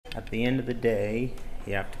At the end of the day,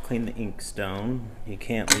 you have to clean the ink stone. You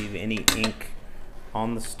can't leave any ink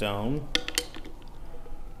on the stone.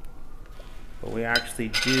 But we actually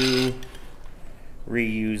do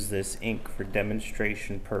reuse this ink for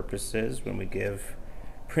demonstration purposes when we give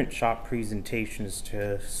print shop presentations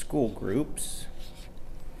to school groups.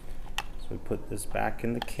 So we put this back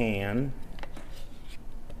in the can.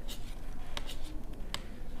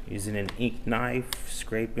 Using an ink knife,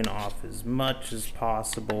 scraping off as much as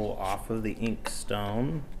possible off of the ink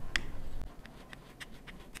stone.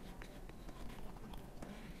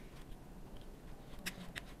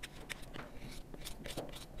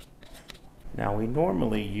 Now we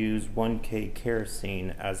normally use 1K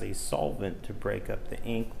kerosene as a solvent to break up the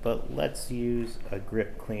ink, but let's use a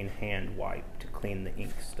grip clean hand wipe to clean the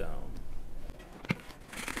ink stone.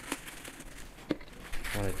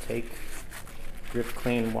 I'm going to take grip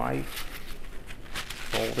clean wipe,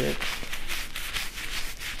 fold it,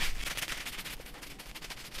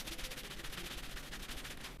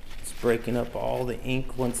 it's breaking up all the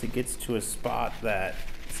ink. Once it gets to a spot that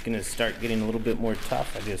it's going to start getting a little bit more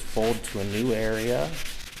tough, I just fold to a new area.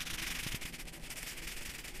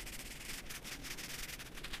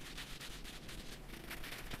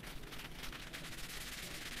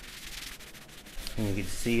 And you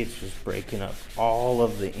can see it's just breaking up all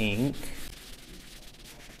of the ink.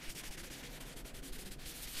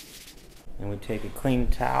 And we take a clean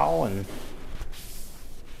towel and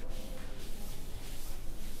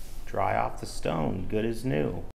dry off the stone, good as new.